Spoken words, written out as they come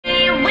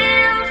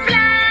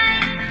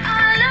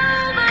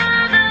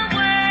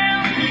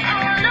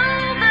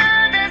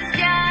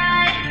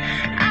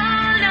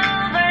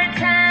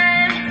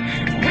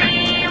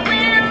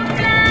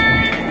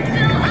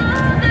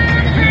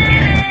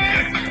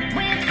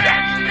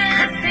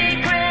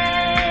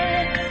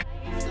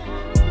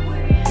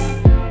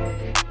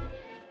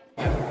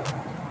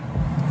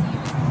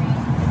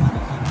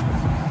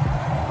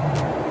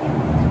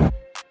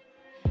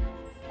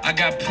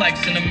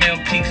box in the mail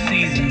peak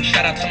season.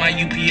 Shout out to my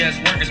UPS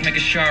workers,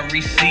 making sure I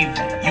receive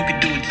it. You can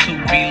do it too,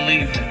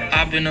 believe it.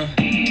 I've been a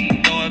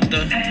throw up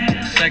the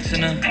sex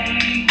in a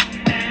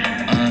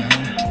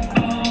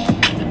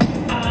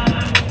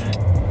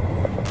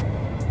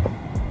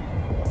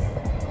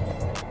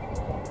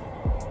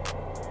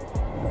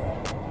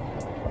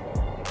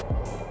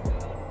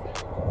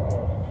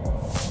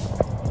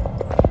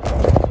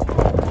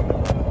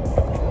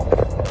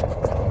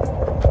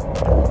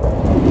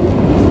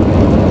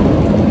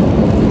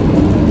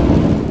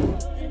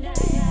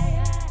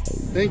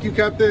Thank you,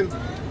 Captain.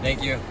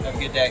 Thank you. Have a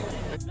good day.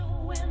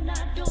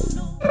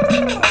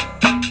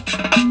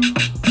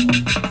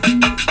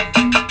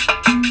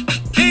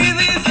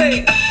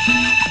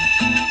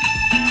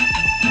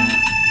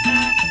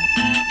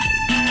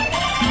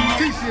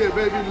 T.C.F,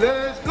 baby,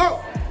 let's go.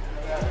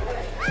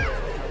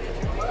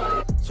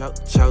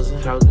 Chosen,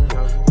 we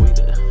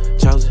the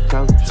chosen.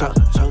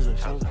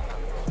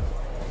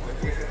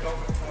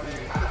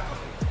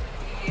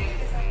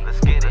 Let's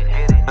get it.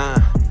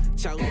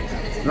 Chosen.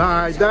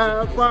 Like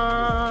that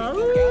far.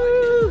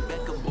 Woo.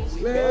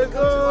 Let's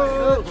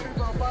go.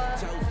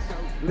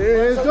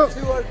 Let's go.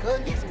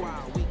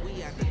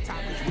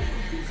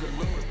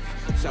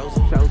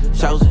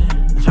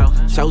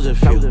 Chosen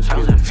few.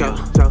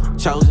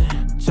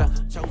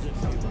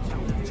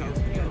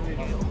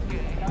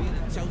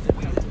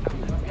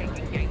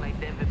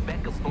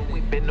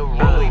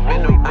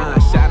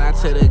 Shout out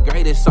to the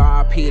greatest,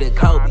 R.I.P. to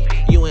Kobe.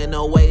 You ain't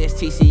no way, it's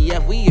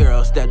T.C.F, we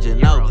Euro step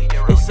Ginobili.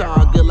 It's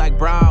all good like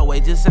Broadway,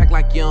 just act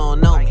like you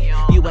don't know me.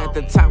 You at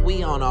the top,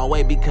 we on our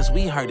way because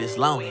we heard it's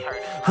lonely.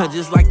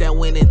 Just like that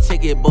winning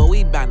ticket, boy,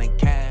 we bound to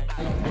cash.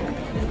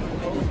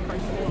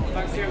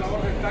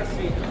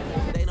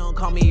 They don't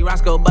call me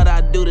Roscoe, but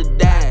I do the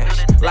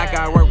dash. Like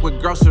I work with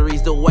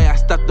groceries, the way I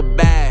stuck the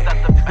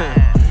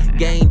bag.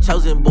 Game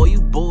chosen, boy,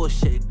 you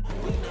bullshit.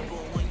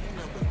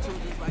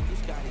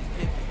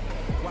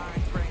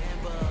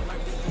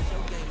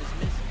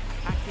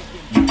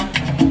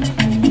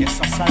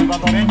 Esas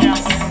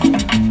salvadoreñas,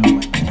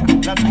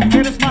 las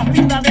mujeres más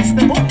lindas de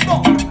este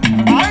mundo.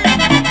 ¡Ay!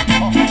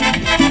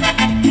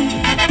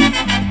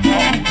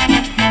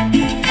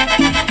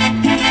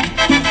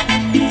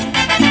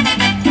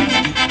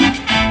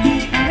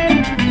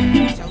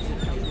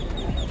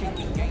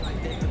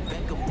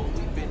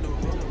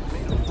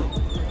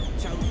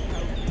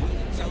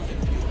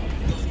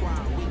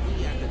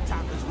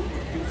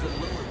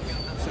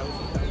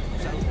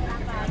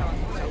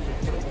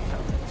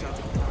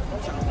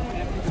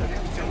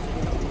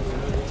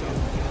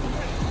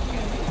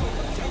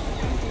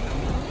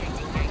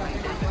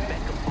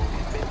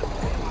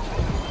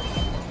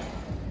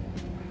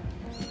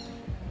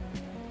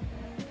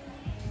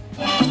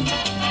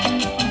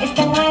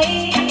 Están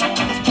ahí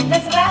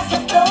las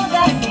razas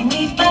todas en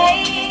mi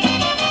país.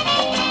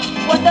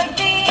 Cuando al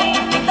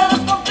fin todos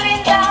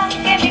comprendan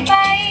que mi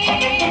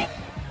país.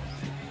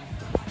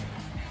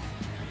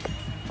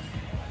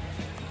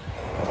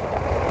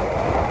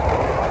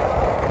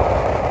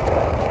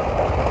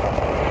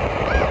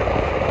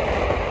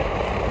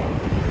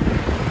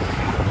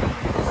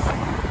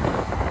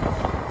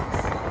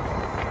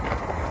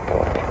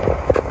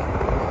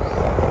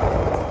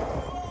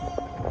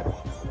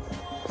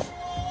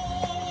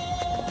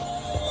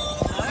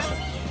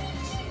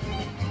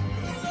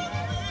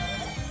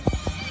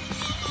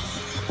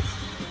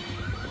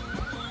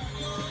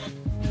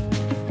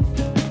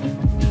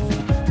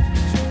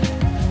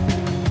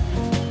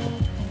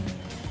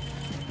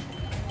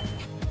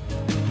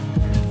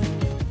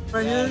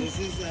 Right here. This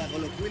is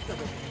Olocuilta.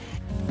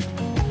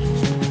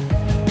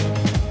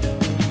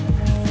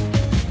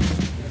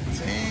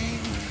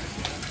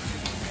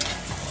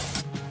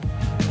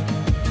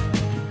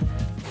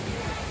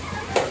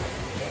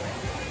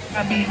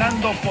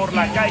 Caminando por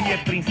la calle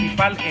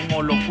principal en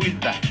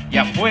Olocuilta y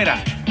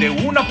afuera de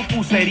una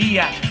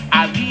pupusería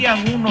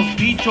habían unos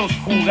bichos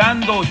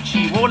jugando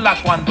chibola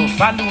cuando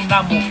sale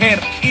una mujer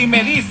y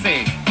me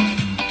dice: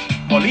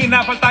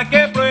 Molina, falta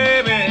que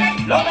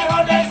pruebes lo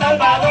mejor de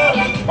Salvador.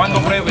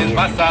 Cuando pruebes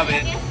vas a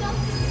ver.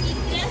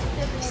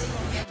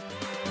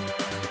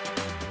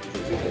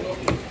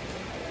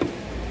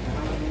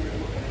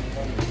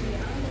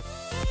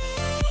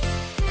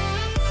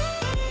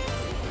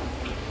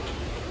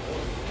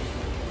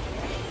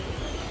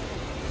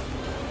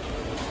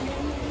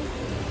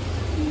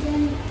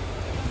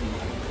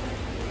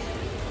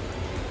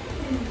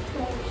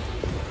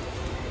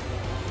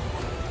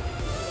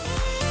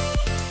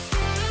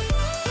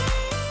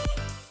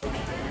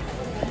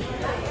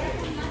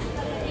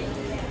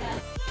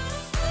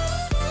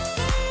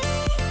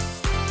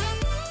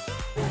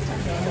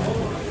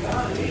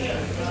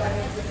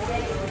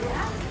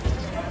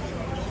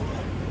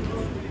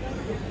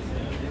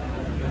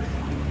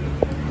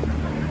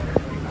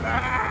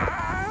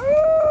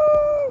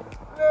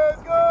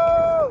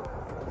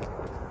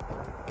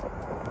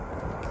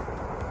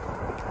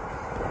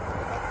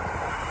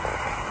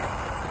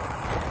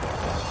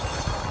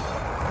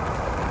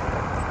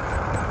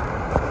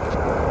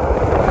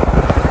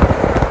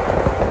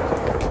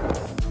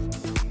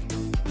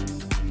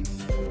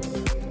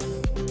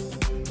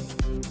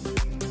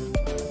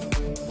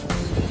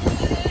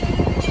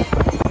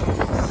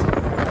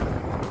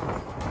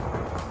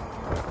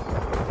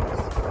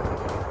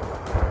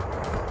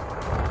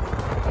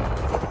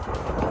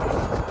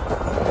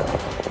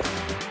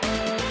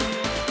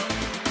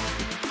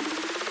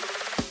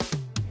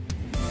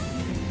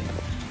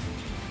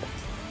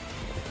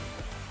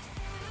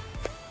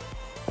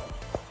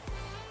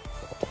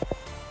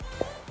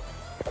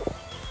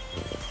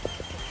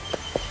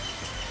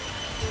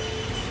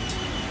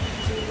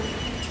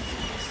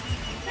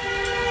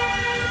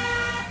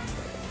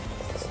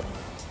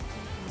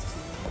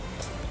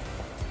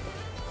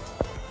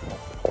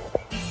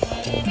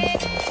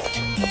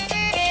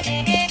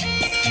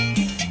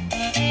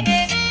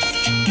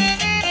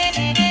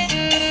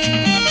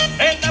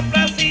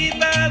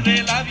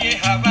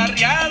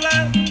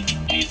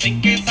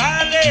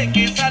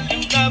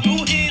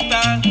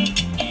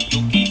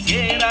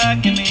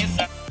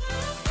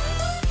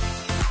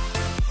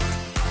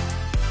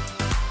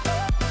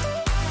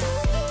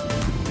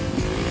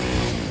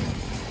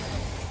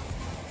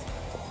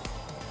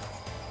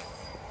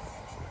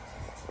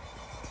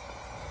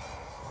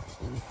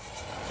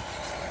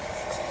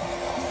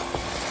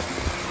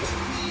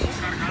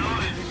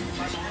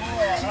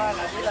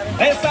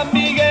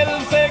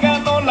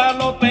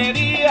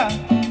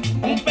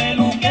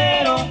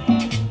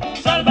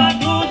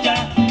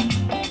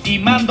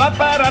 a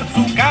parar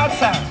su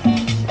casa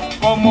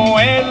como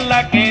él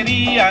la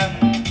quería.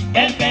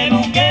 El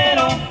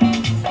peluquero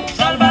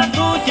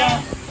Salvador.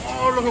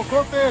 Oh, los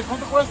locotes,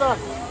 ¿cuánto cuesta?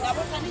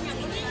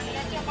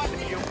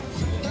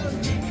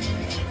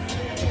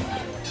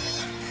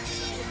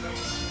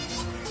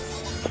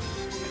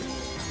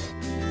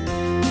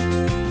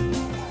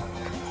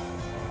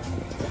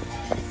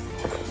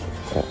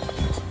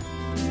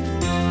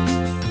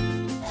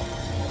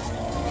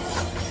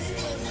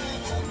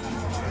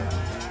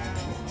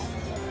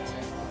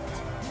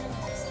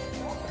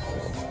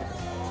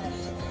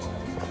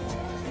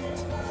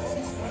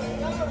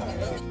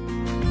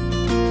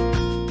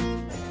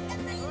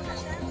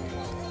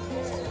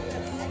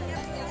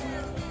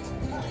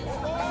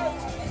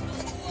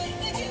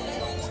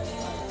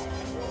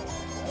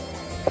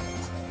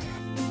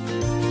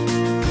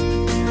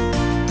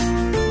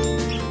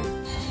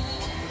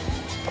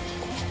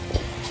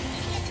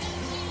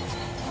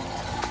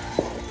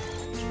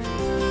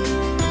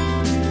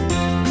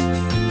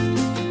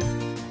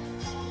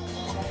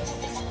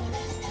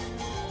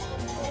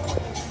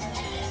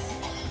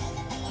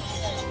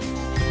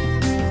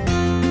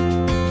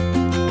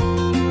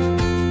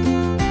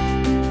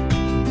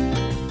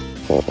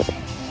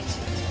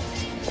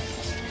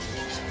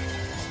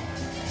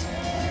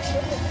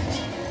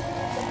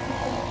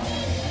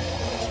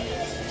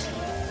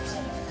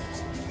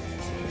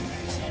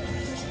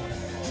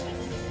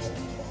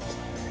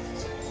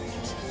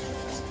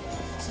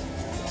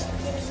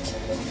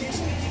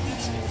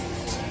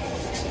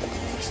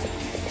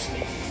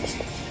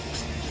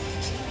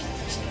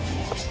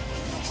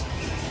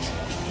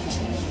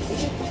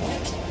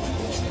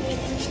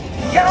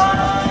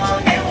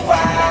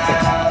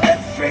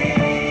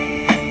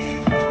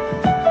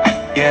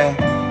 Yeah,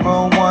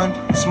 roll one,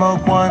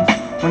 smoke one.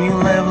 When you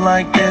live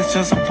like this,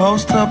 you're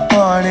supposed to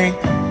party.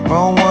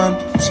 Roll one,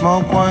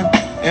 smoke one,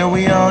 and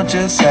we all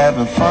just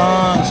having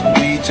fun. So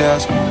we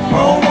just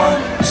roll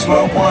one,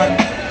 smoke one.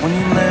 When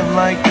you live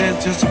like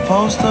this, you're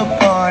supposed to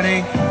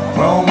party.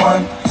 Roll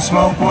one,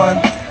 smoke one,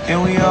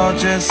 and we all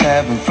just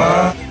having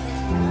fun.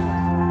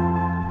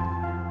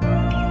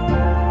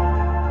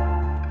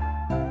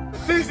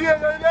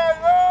 T.C.F.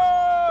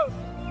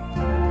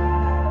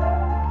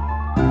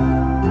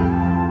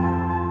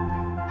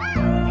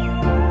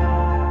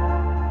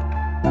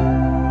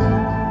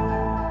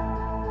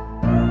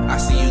 I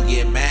see you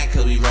get mad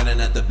cause we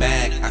running at the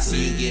bag. I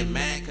see you get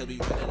mad cause we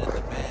running at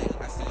the bag.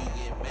 I see you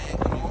get mad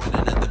cause we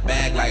running at the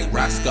bag like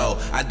Roscoe.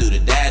 I do the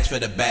dash for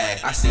the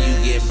bag. I see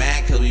you get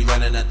mad cause we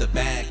running at the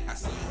bag. I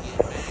see you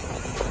get mad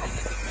cause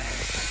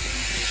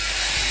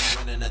we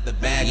running at the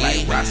bag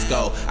like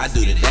Roscoe. I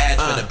do the dash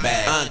for the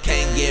bag.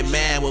 Can't get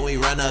mad when we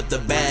run up the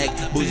bag.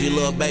 Bougie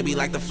little baby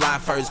like to fly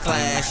first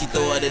class. She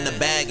throw it in the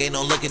bag, ain't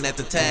no looking at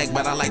the tag,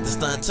 but I like to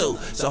stunt too.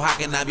 So how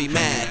can I be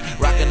mad?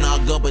 Rockin' all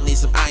good but need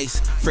some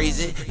ice. Freeze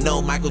it.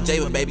 No Michael J,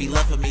 but baby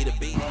love for me to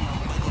be.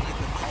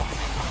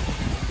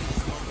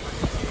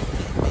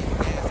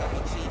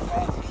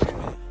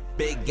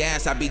 Big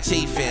gas, I be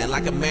chiefin'.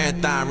 Like a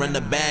marathon, run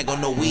the bag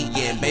on the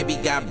weekend. Baby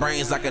got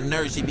brains like a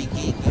nerd, she be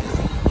geeking.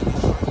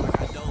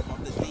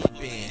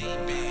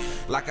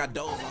 Like I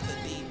dove off the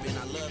deep end,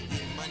 I love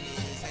getting money and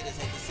these haters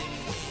hate to see me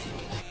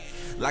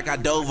win. Like I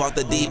dove off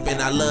the deep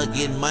end, I love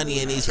getting money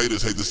and these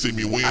haters hate to see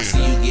me win. I see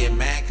you get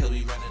mad cause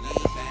we running at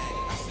the bag.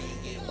 I see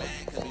you get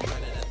mad cause we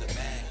running at the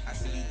bag. I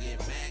see you get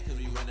mad cause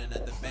we running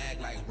at the bag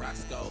like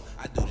Roscoe.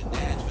 I do the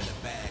dash for the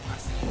bag. I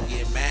see you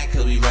get mad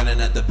cause we running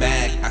at the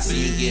bag. I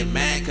see you get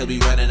mad cause we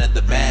running at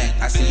the bag.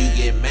 I see you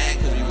get mad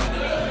cause we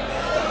running at the bag.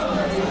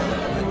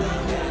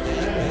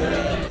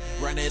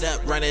 Run it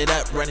up, run it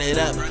up, run it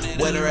up.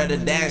 Winner of the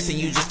dash and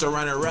you just a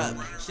runner up.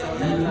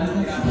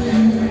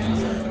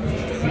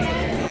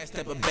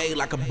 Step a bay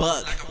like a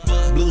buck.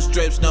 Blue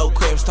strips, no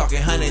crips,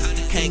 talking hundreds.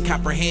 Can't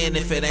comprehend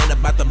if it ain't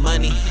about the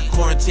money.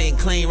 Quarantine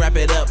clean, wrap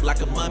it up like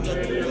a mummy.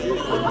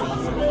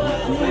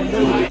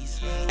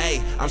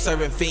 Hey, I'm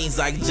serving fiends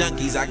like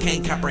junkies. I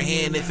can't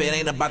comprehend if it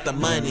ain't about the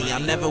money.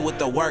 I'm never with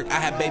the work. I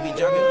have baby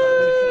jogging.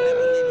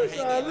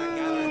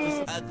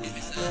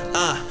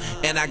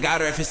 And I got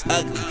her if it's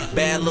ugly.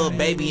 Bad little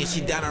baby and she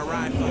down a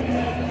ride for me.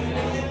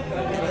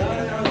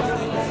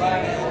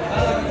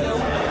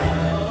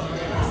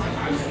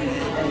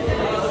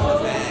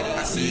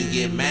 I see you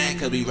get mad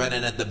cause we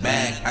running at the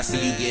bag. I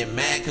see you get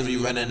mad cause we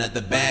running at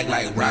the bag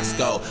like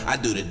Roscoe. I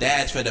do the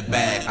dash for the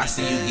bag. I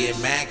see you get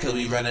mad cause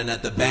we running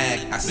at the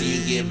bag. I see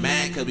you get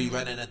mad cause we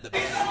running at the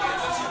bag.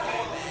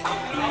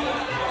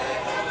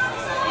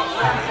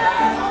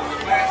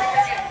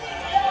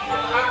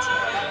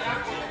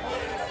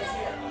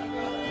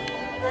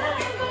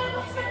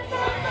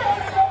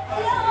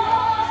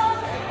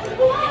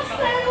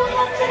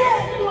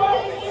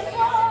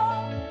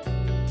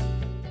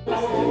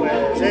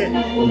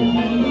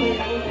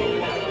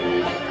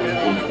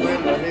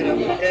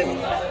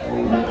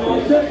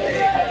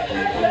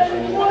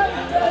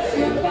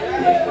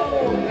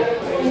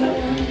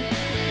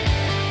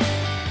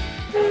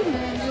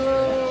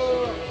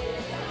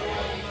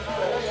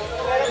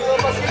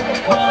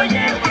 Voy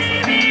a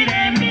escribir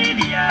en mi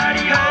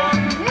diario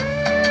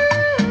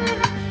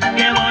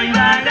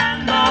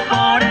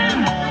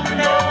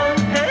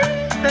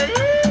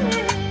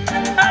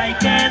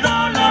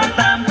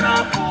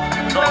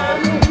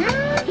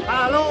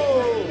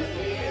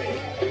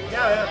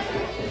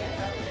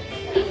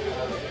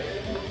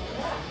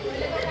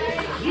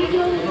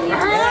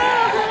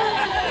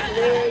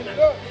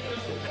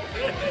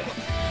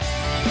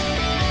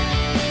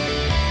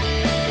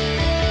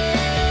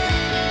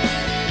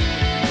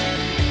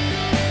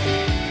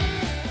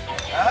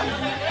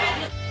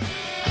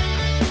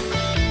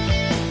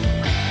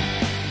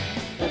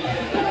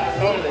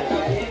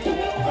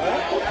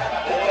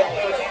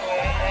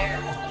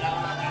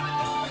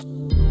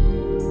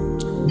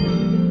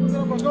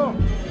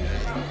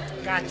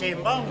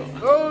cachimbón.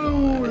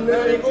 Oh,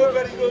 Very good,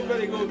 very good,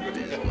 very good.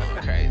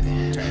 Crazy.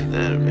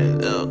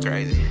 Little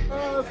crazy.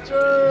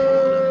 Master,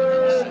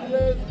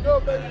 let's go,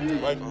 baby.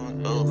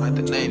 Oh, like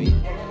the Navy.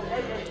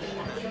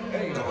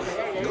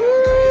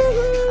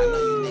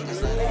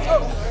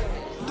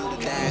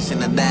 In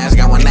the dash,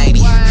 got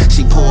 180.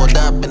 She pulled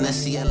up in the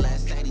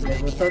CLS 80s,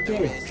 baby. Had the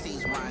red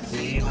seats,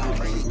 YG, going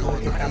crazy,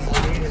 going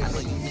crazy. I know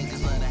you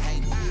niggas love to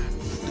hate me.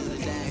 Do the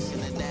dash in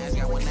the dash,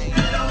 got 180.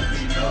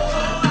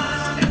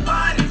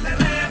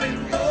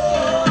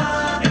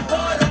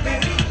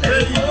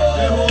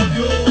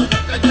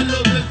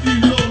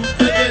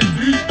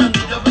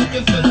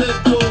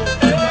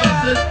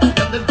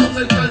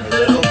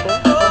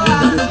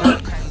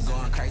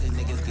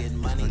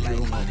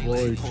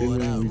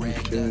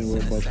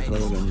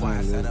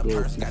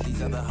 Got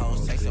these other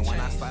hoes chasing when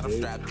I slide them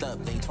strapped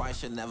up. Think twice,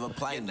 should never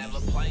play me.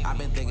 I've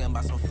been thinking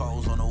about some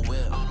foes on the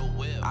whip.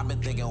 I've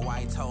been thinking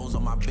white toes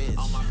on my bitch.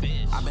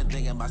 I've been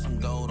thinking about some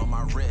gold on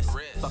my wrist.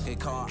 Fuck it,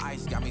 call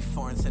ice, got me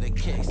foreign to the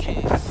kicks. I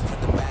just took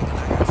the bag and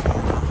I got two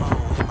in the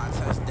hole. Hit my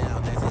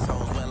touchdown, dance these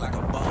hoes wet like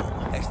a bowl.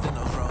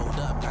 Extendos rolled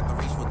up, got the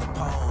reach with the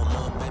pole.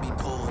 Little baby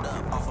pulled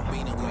up, off a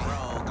beat and we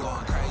roll.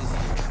 Going crazy,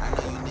 I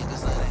know you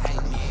niggas love to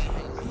hate me.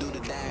 Do the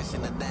dash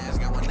in the dash,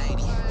 got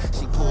 180.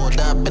 She pulled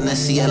up in the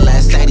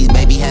CLS 80s,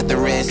 baby had the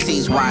red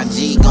seats,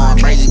 YG, going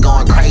crazy,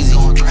 going crazy.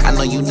 I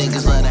know you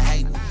niggas love to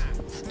hate me.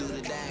 Do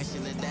the dash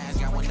in the dash,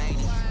 got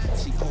 180.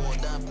 She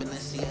pulled up in the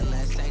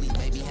CLS 80s,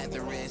 baby had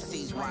the red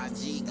seats,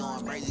 YG,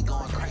 going crazy,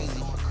 going crazy,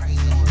 going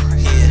crazy, going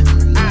crazy. Yeah.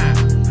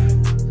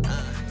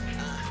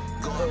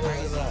 Going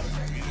crazy.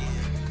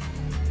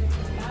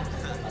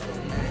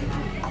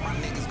 All my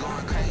niggas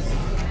going crazy.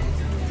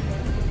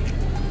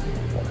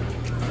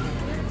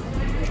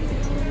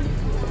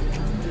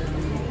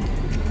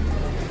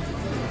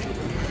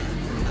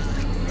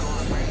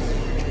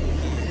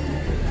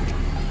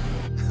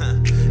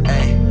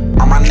 Hey,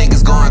 all my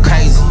niggas going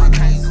crazy.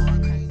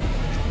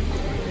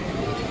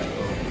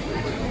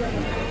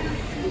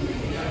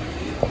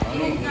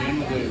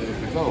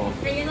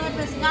 Relleno de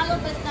pescado,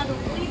 pescado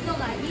frito,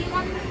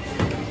 gallina.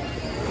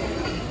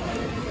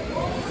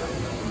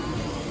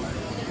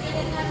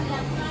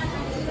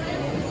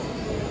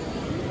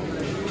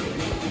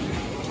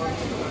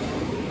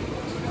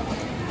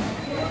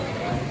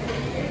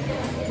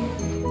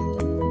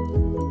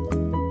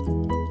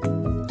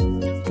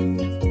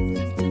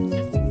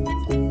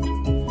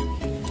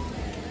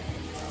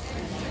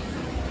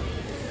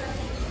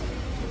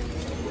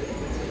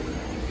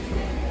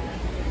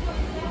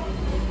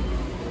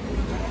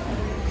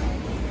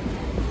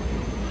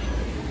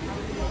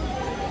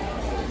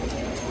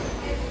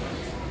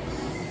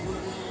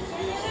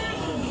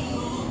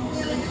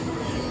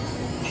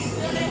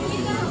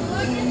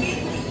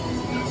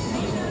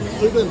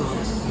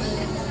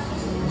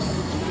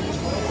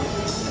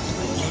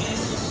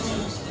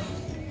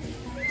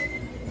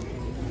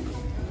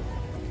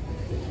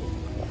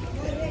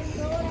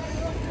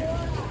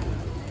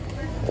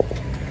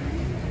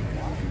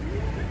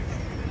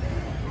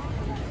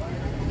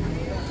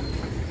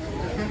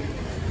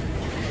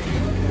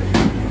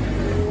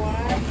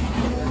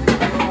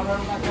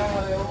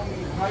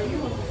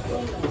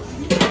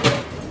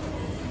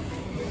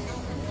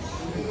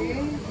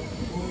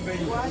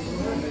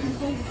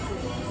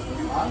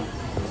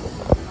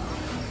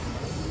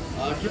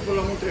 Aquí por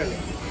la Montreal.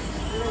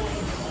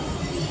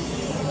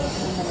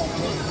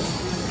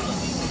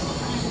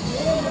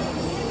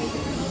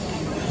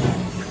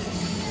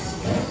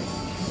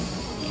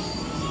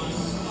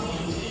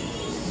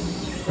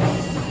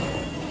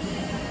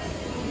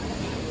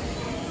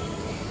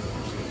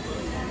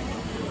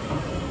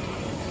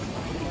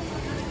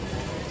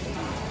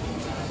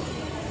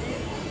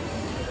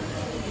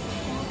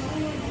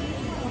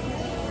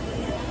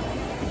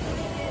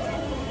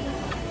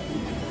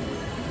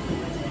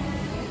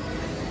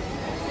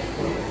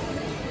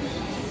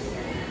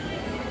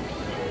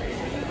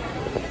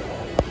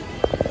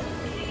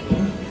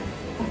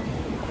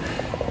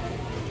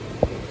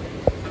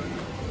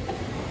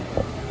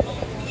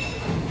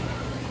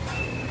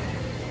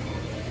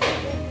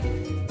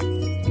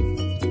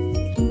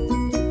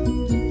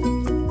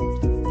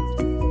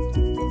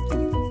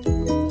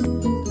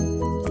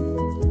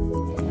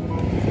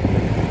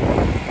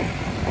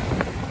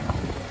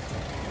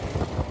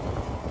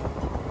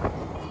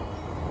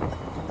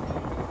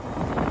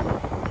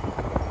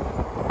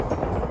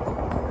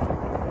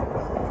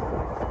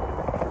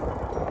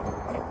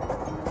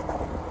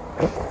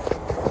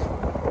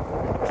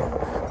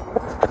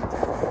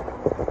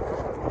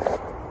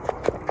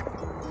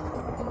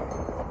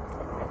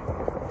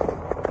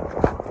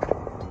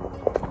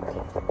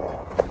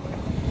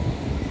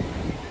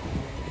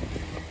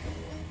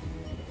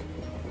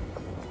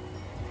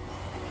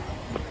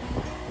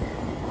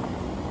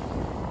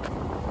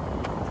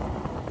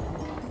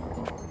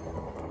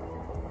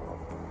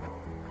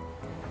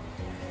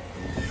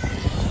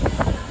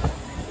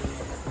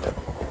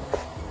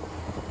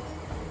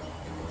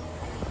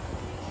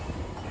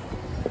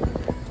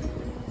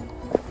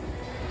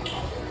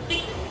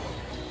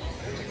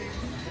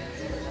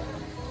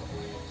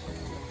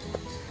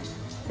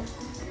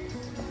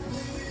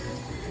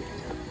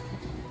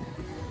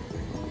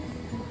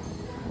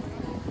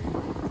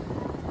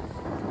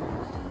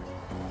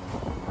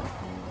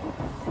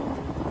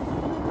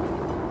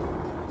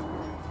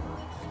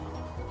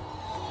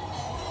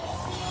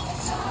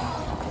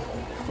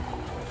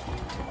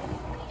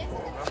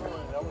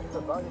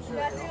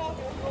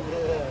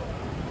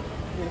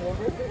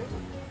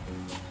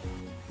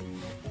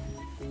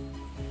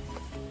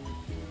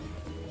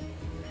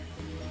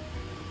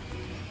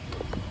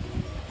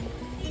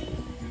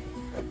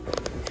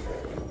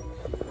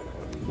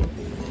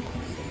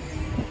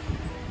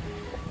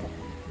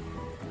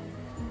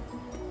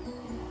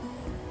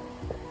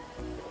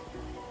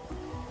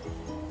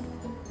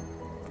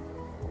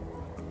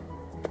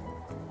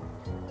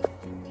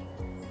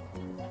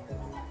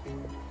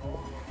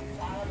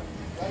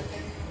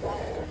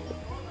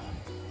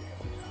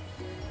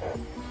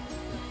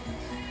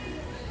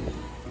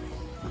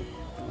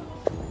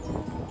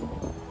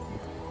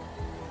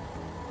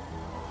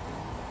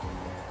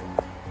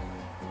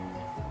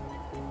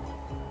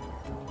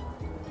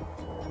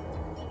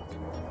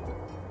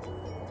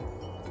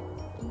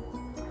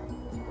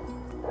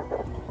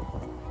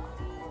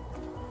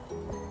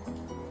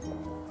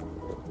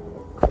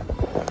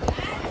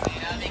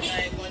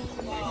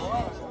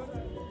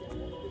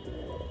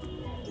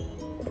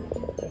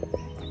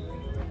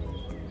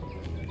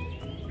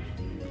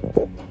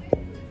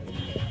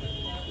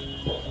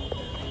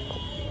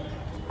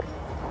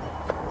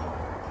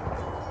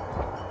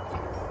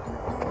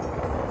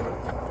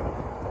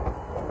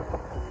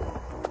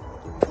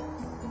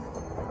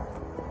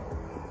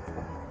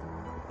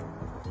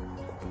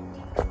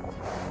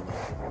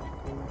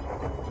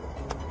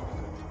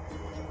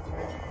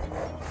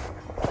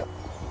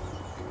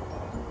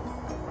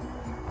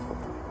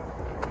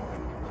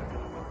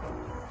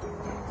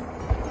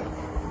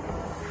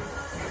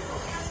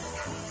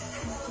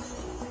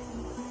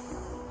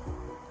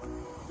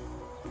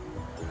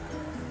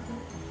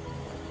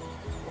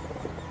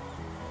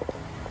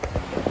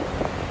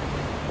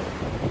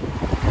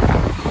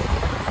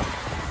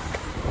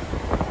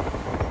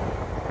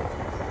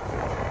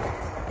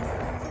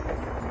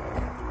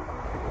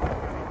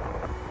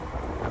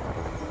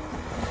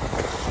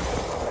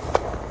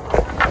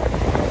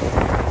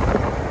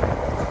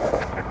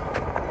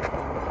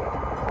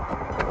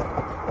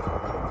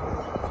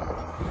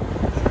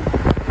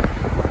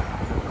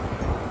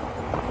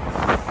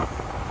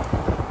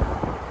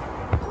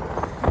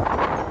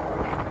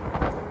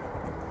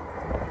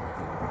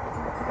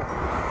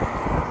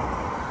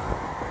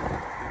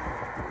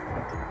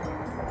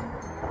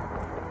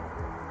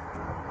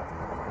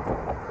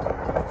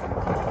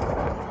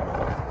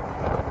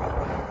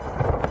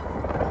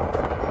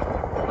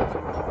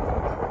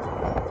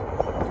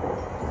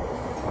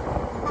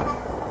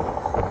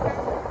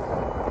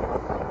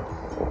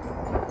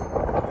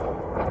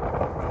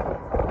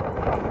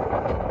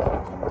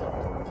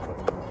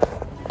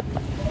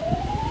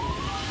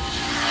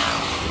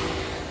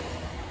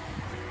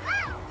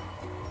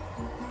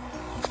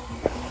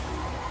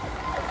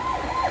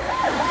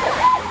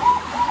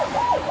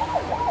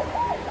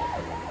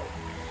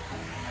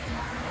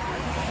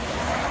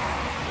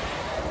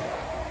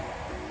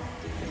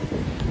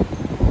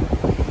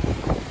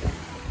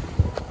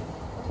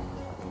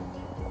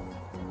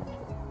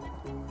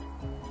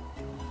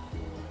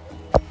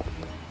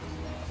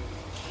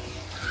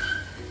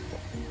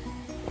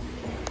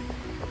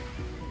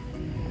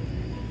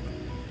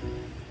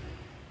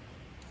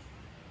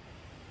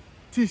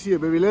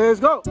 T.C.F, baby, let's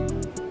go.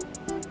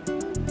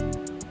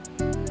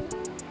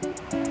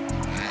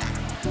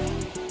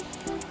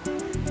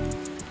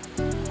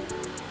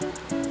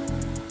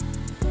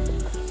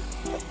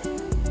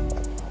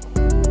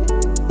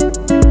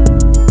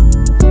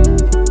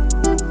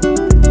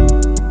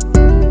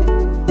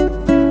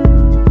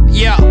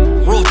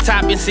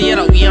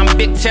 Seattle, yeah, I'm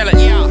big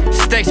tellin'.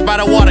 Steaks by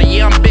the water,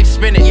 yeah, I'm big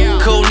spinning.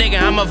 Cool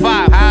nigga, I'm a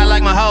vibe. I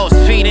like my hoes.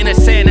 Feet in the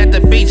sand at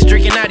the beach,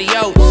 drinking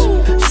adios.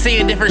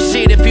 Seeing different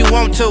shit if you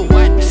want to.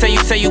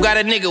 Say you got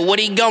a nigga, what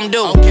he gon'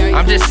 do?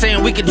 I'm just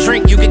saying we can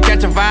drink, you can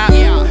catch a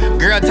vibe.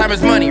 Girl, time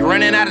is money,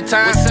 running out of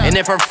time. And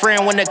if her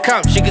friend wanna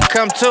come, she could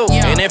come too.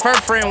 And if her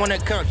friend wanna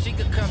come, she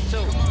could come too.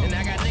 And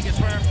I got niggas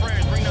for her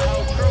friends, bring the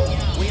whole crew.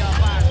 We all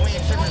vibes, we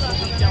ain't trippin', what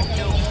we don't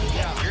do.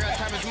 Girl,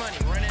 time is money,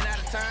 running out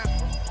of time.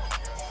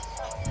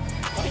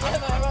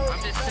 I'm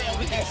just saying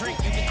we can drink,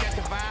 you can catch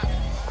a vibe.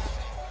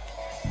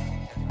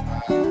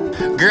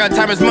 Girl,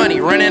 time is money,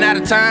 running out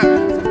of time.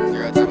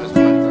 Girl, time is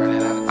money,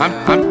 running out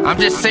of time. I'm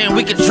just saying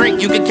we can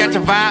drink, you can catch a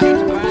vibe.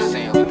 I'm just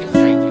saying we can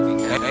drink, you can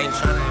catch a vibe. Ain't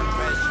tryna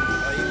impress you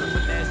or even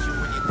finesse you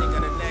when you think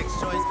of the next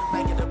choice.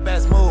 Making the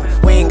best move.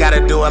 We ain't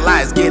gotta do a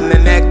lot, it's getting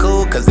in that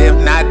cool. Cause if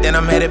not, then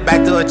I'm headed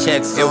back to a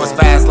check. It was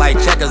fast like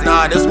checkers,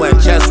 nah, this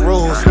wasn't chess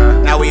rules.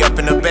 Now we up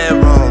in the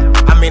bedroom.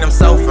 I mean, I'm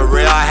so for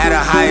real. I had her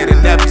higher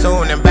than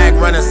Neptune and back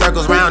running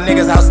circles round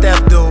niggas how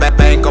Steph do.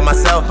 Bank on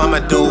myself, I'ma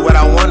do what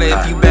I wanna.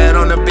 If you bet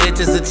on a bitch,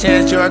 it's a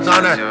chance you're a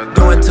goner.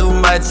 Doing too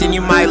much and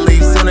you might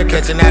leave sooner.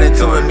 Catch an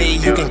attitude with me,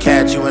 you can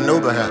catch you an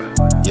Uber, huh?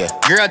 Yeah.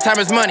 Girl, time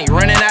is money,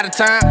 running out of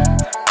time.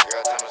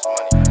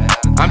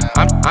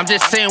 I'm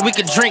just saying we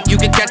can drink, you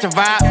can catch a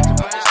vibe.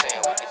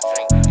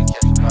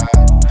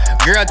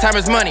 Girl, time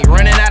is money,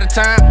 running out of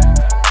time.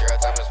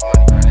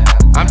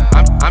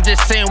 I'm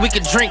just saying we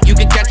can drink, you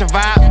can catch a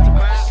vibe.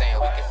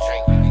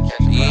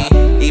 Yeah.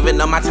 Even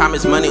though my time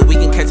is money, we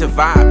can catch a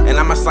vibe. And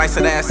I'ma slice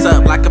that ass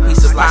up like a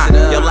piece of pie.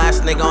 Your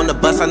last nigga on the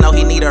bus, I know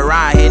he need a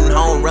ride. Hitting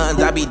home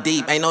runs, I be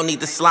deep, ain't no need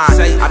to slide.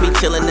 I be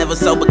chillin' never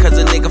so because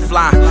a nigga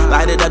fly.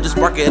 Light it up, just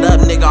spark it up,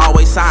 nigga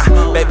always high.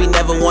 Baby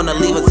never wanna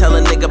leave her, tell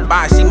a nigga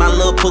bye. See my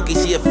little Pookie,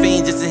 she a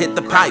fiend just to hit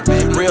the pipe.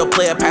 Real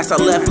player, pass her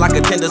left like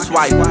a Tinder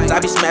swipe. I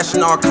be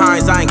smashing all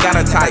kinds, I ain't got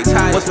a type.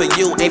 What's for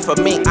you ain't for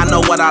me, I know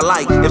what I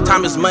like. If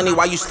time is money,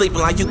 why you sleeping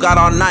like you got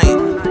all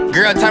night?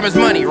 Girl, time is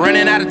money,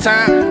 running out of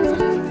time.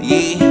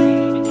 Yeah.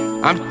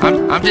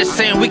 I'm just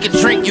saying we can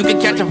drink, you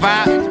can catch a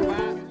vibe.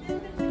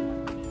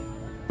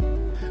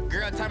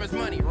 Girl, time is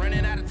money,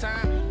 running out of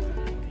time.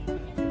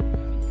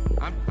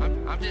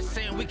 I'm just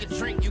saying we can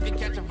drink, you can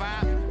catch a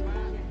vibe.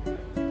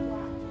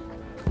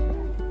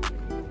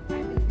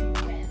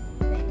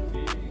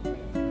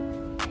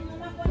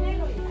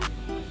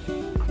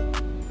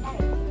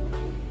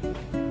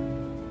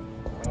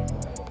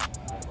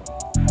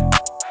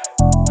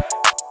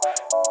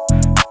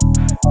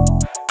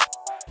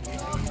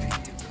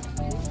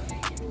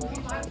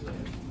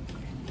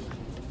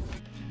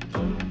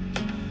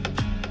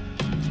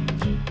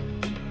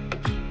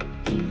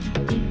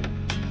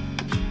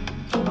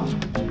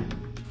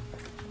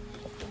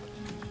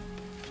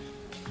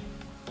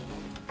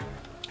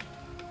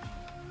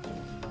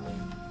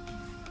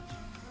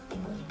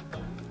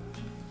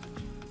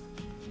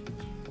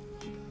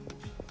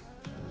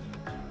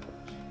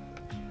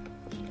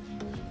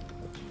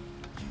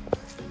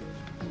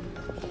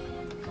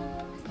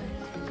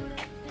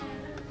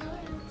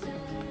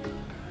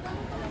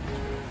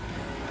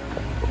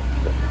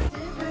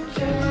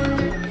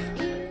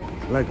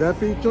 Like that,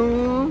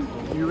 Pichon?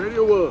 You ready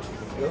or what?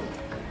 Yep.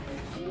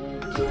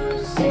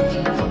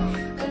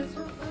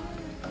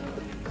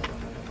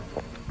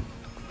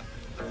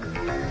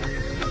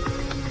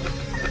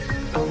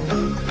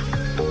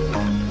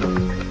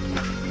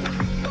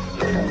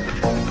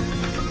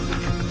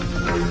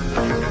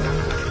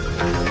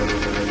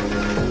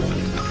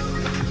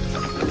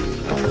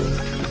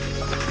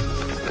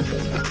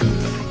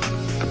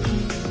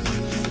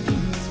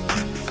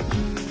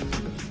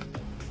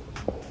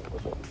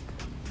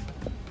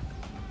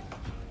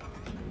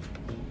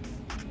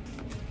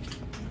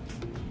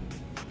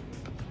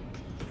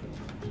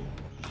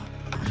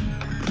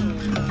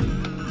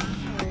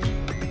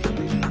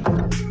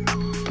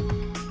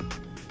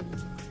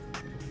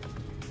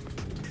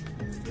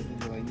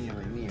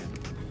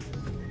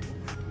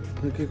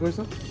 ¿Qué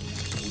cosa?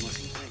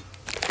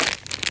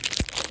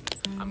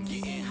 I'm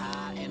getting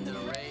high in the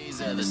rays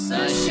of the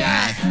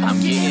sunshine. I'm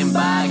getting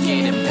by,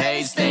 getting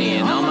paid,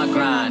 staying on my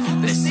grind.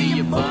 They see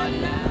your butt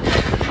now.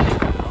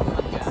 Oh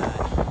my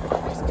God,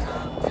 always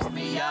come, piss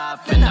me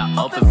off, and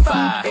I open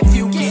fire. If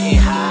you getting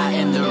high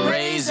in the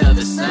rays of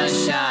the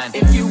sunshine,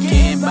 if you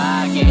getting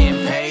by,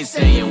 getting paid,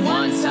 say it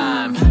one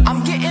time.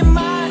 I'm getting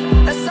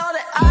mine, that's all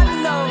that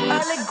I know.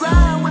 Early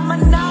grind with my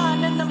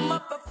 9 and I'm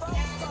up before.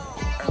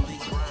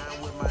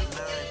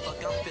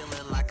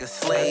 A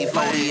slave,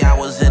 40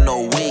 hours in a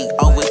week,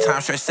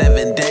 overtime straight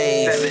 7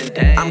 days.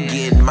 I'm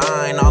getting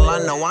mine, all I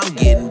know I'm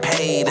getting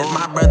paid. If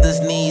my brothers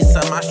need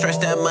some, I stretch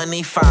that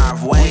money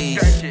 5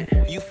 ways.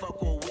 You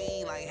fuck with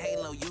weed like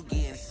Halo, you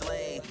getting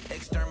slayed.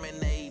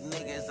 Exterminate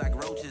niggas like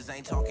roaches,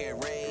 ain't talking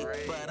red.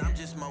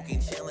 smoking,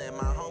 chillin'.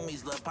 My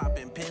homies love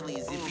popping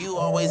pillies. If you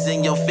always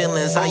in your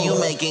feelings, how you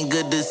making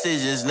good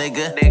decisions,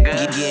 nigga?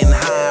 Getting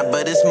high,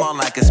 but it's more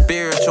like a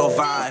spiritual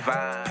vibe.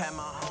 Pat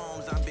my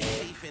homes, I've been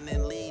beefing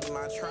and lead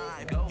my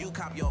tribe. You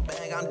cop your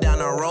bag, I'm down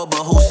the road,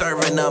 but who's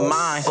serving up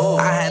mine?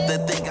 I had to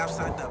think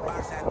outside the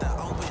box, had to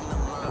open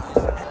them lines.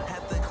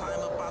 Had to climb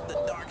up out the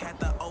dark, had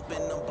to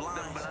open them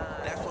blinds.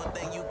 That's one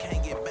thing you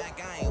can't get back,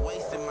 I ain't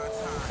wasting my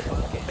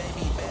time.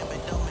 Baby bad,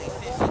 but don't make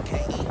sense, you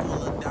can't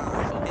equal a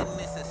dime. And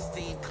it's a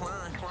steep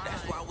climb,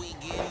 that's why we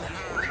getting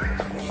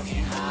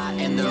high.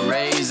 In the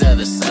rays of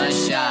the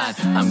sunshine,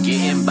 I'm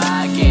getting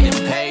by, getting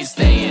paid,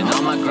 staying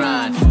on my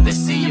grind. They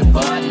see you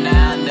but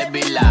now and they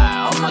be like,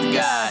 oh my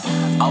god.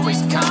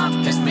 Always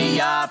calm, piss me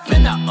off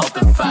in the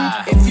open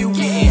fire. If you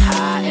getting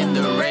high in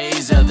the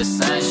rays of the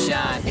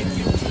sunshine, if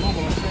you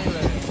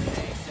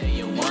say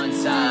it one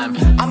time,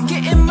 I'm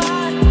getting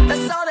mine,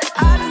 that's all that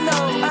I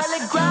know.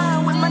 Early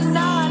grind with my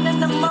 9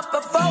 and I'm up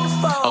a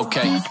fofo.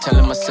 okay,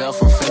 telling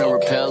myself I'm finna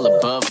repel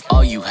above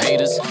all you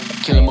haters.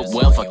 Killing with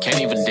wealth, I can't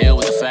even deal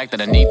with the fact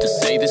that I need to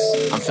say this.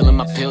 I'm feeling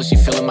my pills, she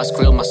feeling my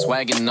skrill, my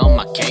swaggin' on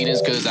my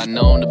cadence. Cause I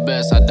know I'm the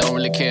best, I don't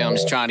really care, I'm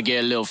just trying to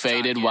get a little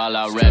faded. While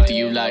I rap to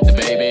you like the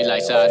baby,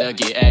 like cider,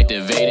 get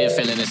activated.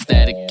 Feeling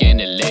ecstatic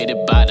and elated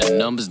by the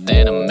numbers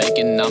that I'm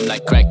making. I'm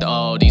like crack to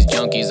all these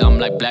junkies, I'm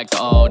like black to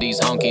all these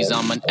honkies.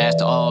 I'm an ass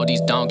to all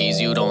these donkeys,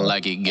 you don't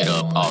like it, get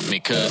up off me.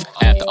 Cause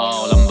after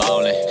all I'm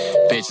ballin',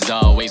 bitches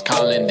always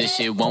calling. This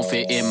shit won't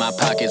fit in my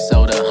pocket,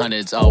 so the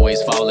hundreds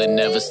always falling.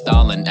 Never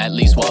stalling, at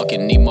least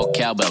walking, need more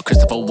cowbell.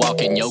 Christopher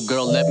Walken, yo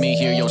girl, let me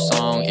hear your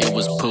song, it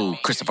was poo.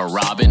 Christopher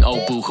Robin,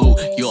 oh boo hoo,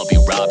 you'll be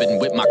robbing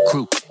with my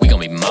crew. We gon'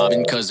 be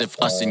mobbing, cause if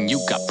us and you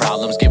got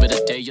problems, give it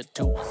a day or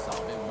two. I'll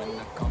solve it when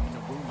I come in the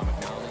room, I'm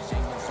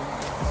acknowledging your zoom.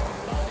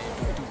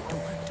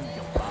 To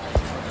your body.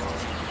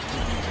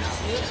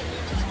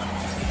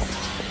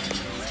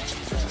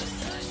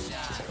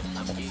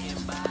 I'm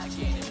getting by,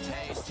 getting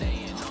paid,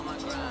 staying on my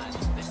grind.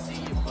 They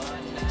see you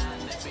but now,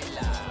 they be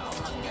like, oh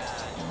my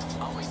god.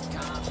 Always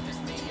calm, piss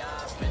me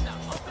off in the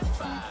open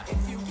fire.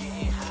 If you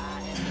getting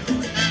high in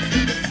the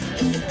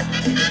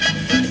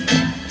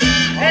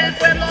El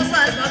pueblo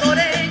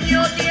salvadoreño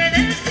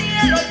tiene el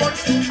cielo por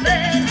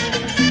sustento,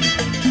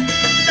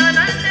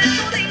 canal de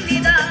su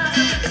dignidad,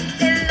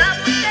 en la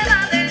búsqueda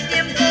del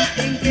tiempo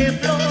en que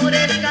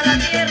florezca la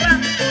tierra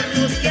por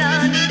los que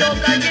han ido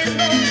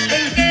cayendo,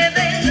 en que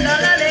venga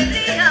la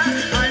alegría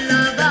a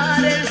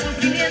lavar el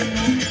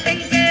sufrimiento, en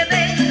que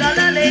venga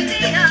la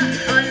alegría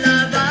a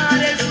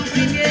lavar el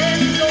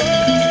sufrimiento.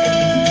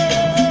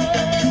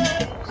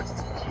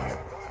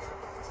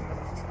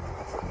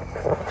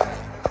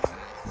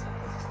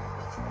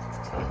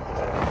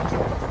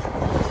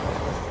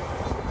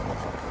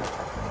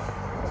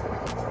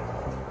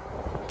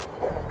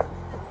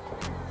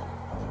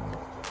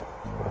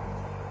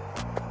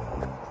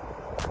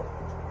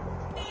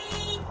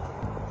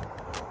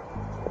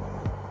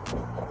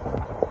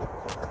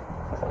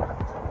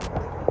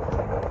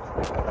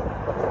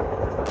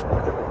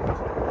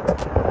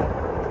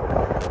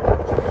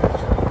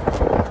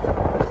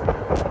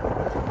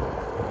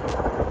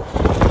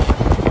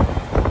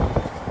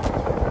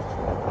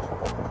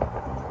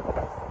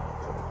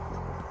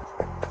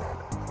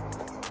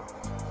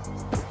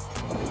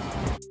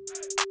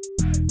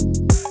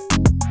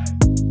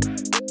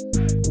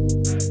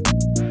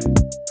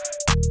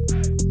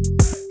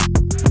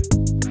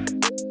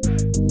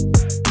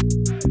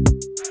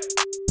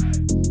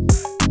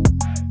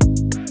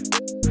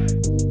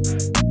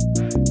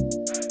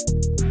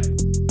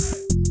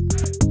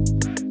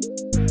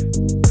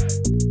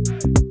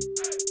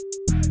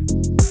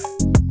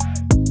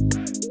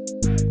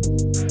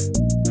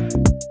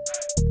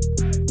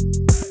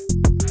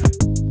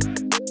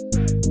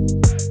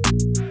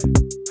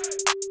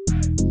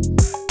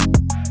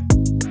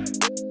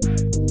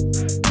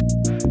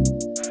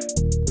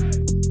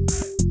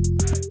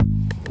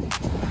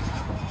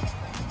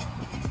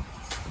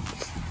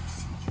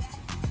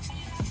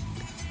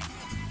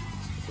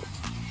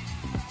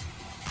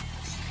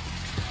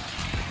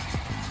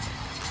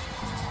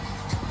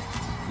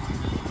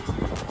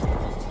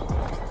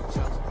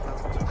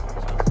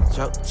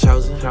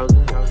 Chosen, we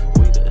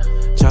the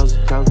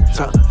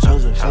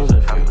chosen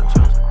few.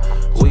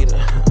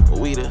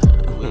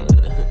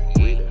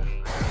 We the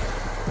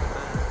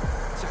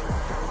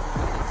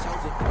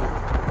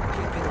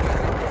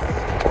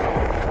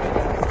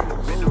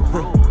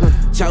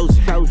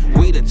chosen,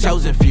 we the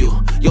chosen few.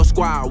 Your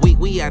squad weak,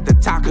 we at the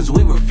top cause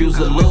we refuse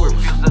to lose.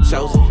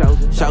 Chosen.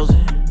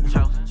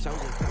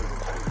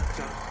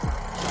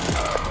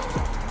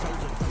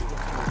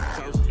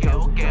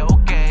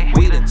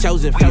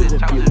 Chosen few.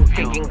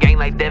 Kicking gang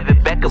like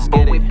David Beckham,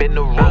 but we been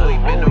the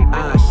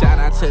road. Shout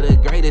out to the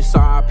greatest,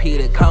 R.I.P.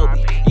 to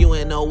Kobe. You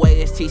ain't no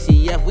way, it's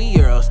T.C.F, we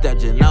Euro step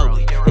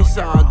Ginobili. It's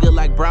all good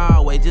like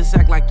Broadway, just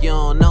act like you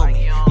don't know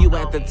me. You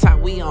at the top,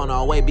 we on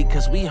our way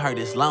because we heard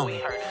it's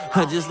lonely.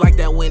 Just like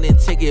that winning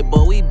ticket,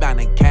 boy, we bound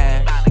to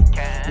cash.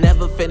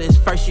 Never finish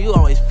first, you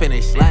always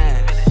finish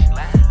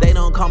last. They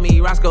don't call me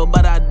Roscoe,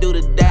 but I do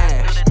the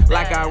dash.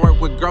 Like I work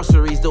with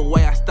groceries, the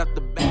way I stuck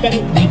the bag.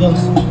 perdidos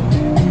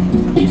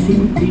y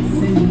sin ti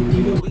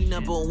sentido. We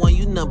number one,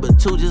 you number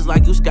two, just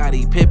like you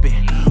Scottie Pippen.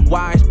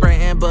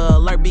 Widespread Amber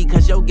Alert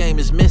because your game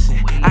is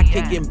missing. I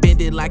kick and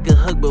bend it like a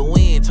hook, but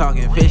we ain't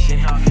talking fishing.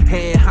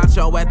 Head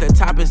honcho at the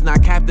top, it's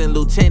not captain,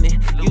 lieutenant.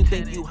 You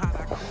think you hot,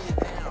 I cool it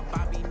down,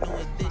 Bobby new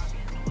edition.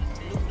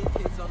 New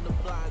kids on the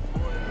block,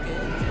 boy.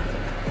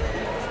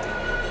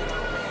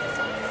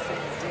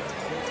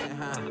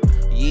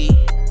 Yeah,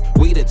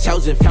 we the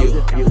chosen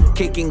few.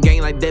 Kicking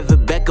game like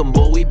David Beckham,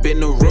 boy, we been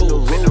the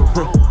rules.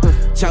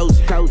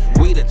 Chosen,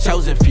 we the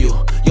chosen few.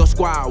 Your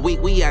squad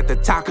weak, we at the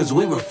top cause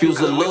we refuse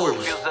to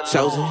lose.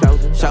 Chosen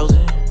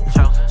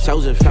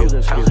few.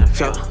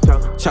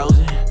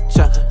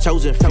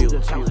 Chosen few.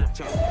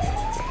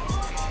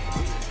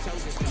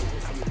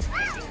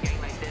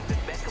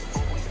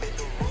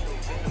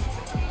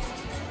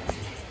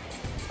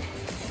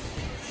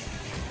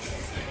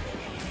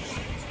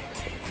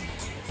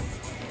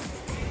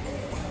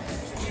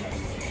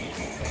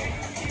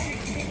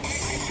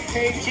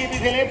 Hey, chip y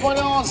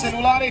teléfonos,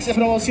 celulares,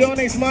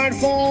 promociones,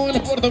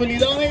 smartphone,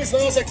 portabilidades,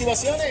 nuevas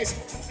activaciones.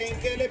 ¿En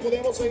qué le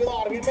podemos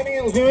ayudar?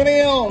 Bienvenidos,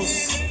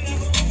 bienvenidos.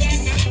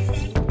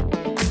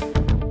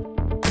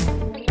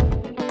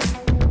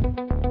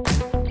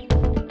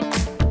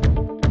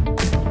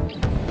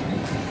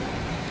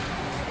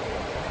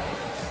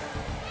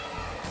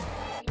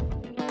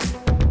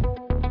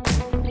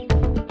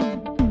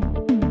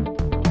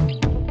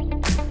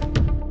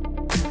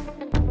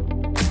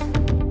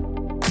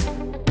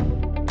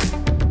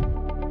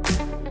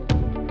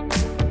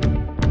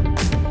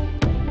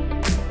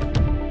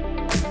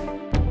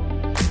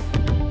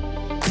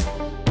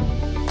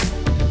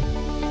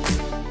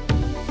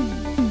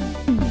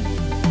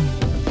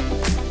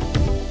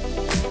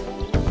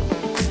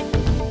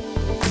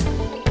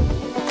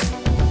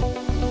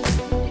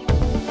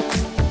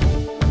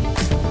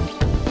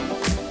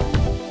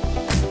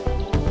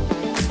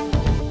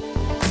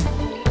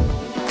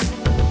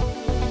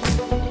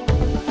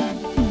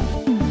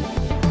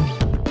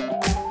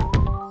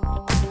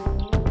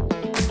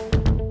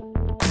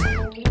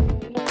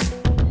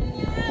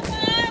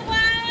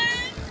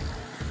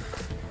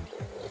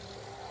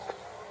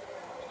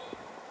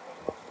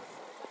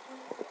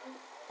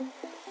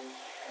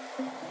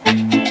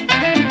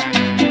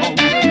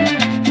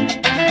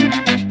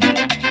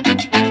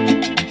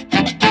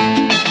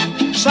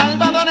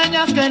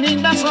 Salvadoreñas que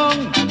lindas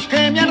son,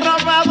 que me han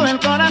robado el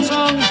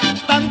corazón.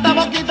 Tanta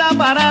boquita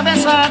para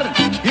besar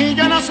y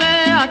yo no sé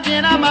a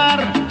quién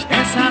amar.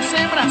 Esas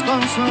hembras con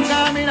su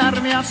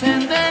caminar me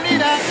hacen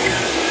delirar.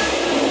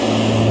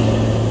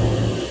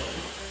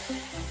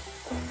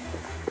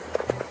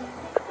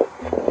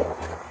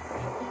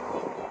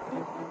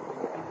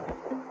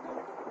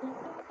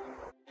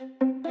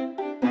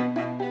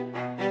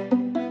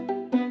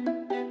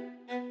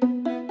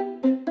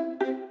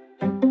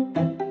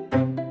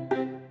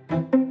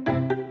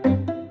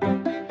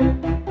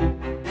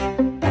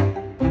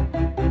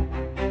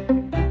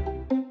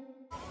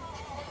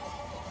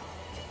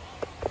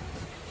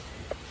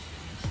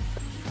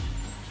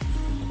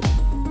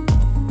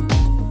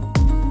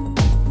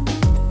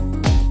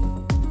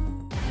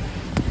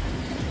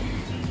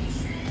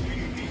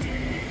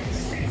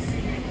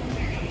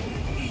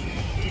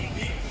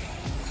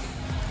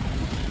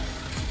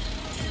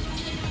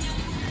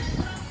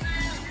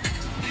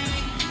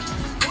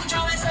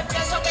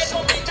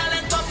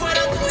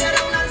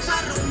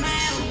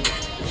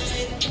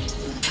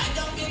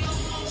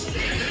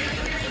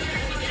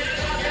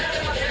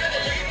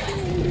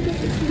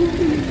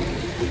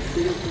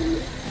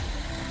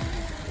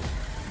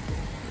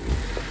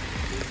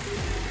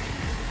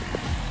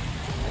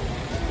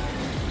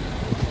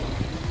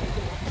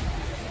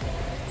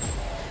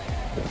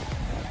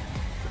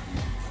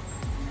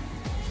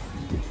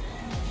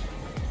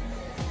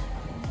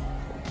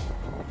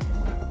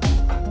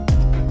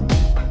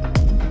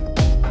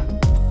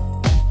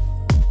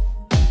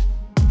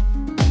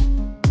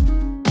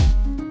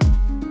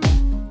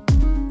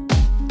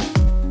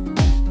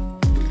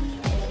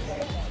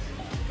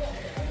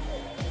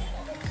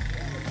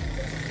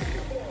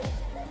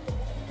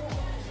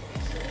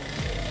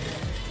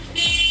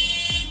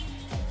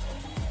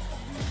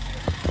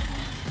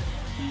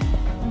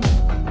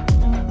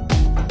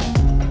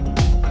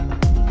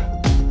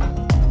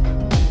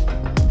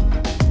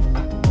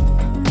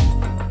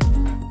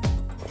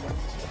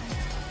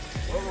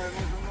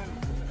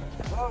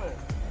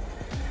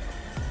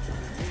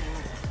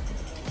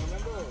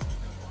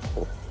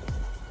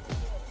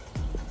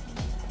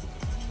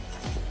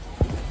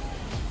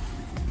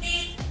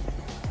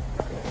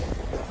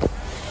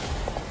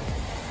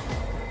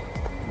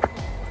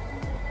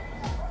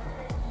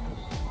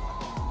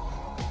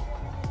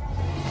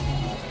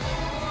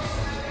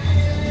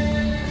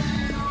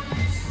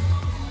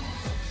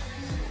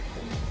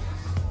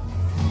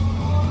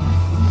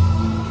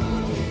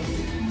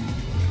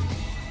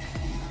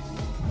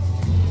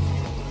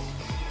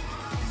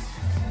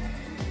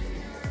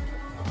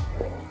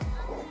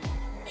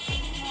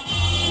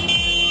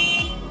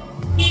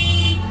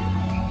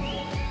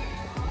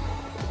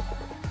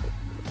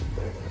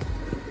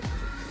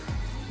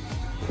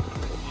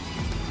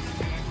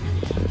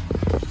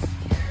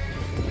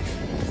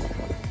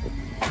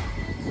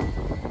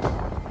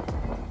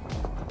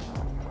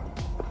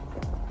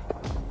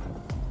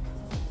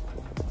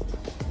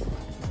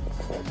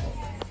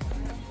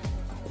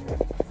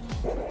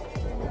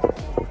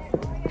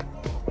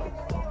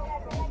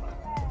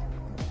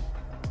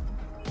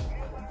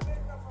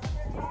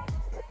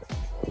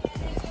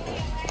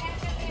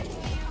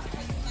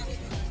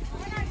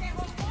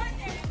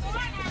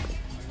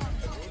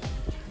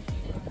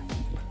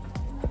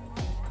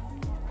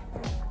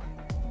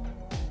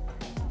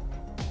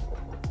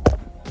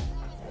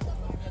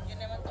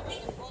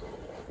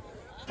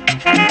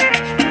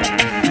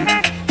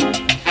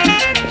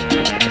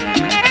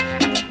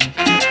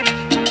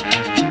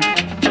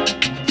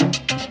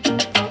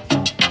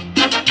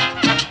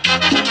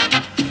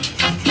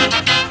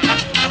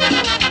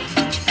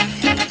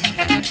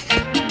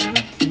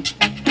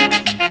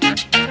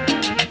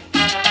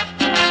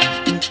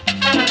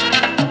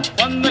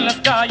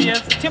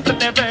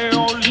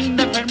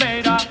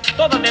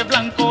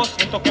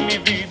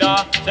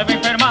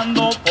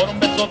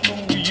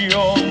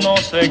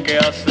 qué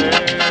hacer.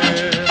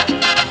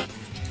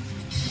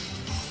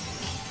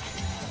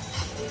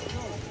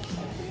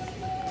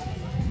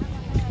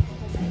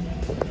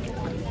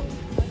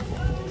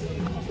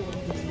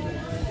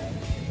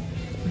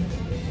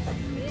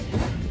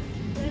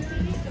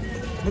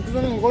 ¿Cuántos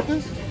son los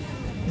gotes?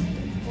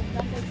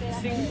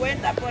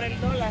 50 por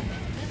el dólar.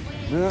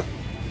 Mira.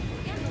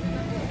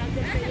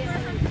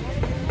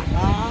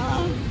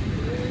 Ah.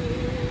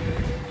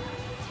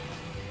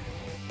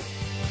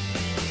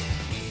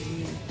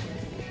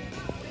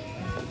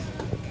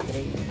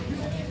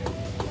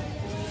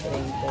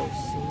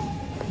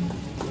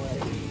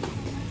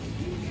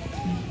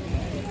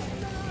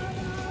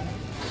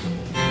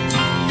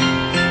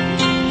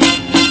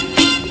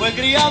 Fue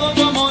criado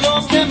como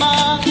los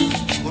demás,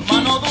 con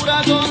mano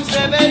dura, con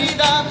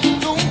severidad,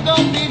 nunca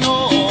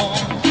opinó.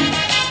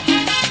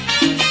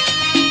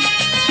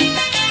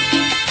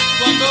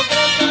 Cuando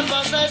crezcas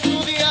vas a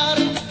estudiar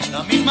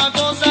la misma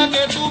cosa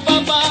que tu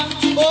papá,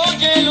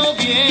 óyelo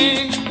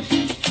bien,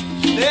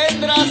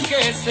 tendrás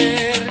que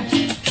ser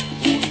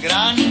un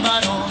gran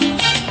varón.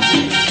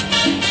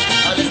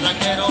 Al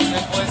extranjero se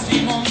fue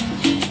Simón,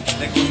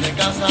 lejos de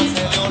casa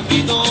se le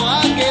olvidó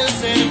aquel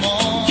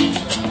sermón.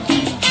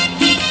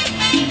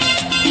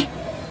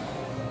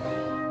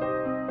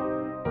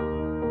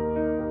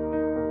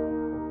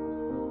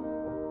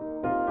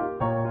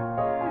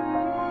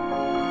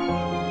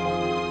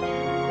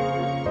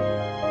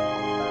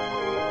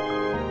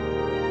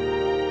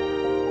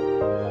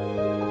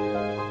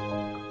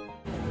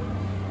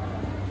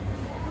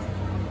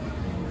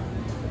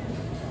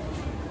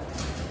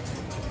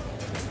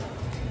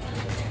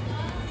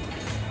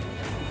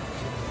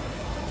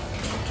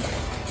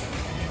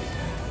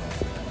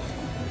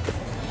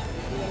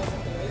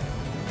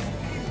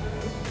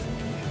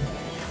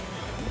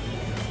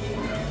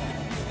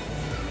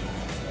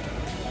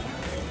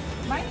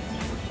 Bye.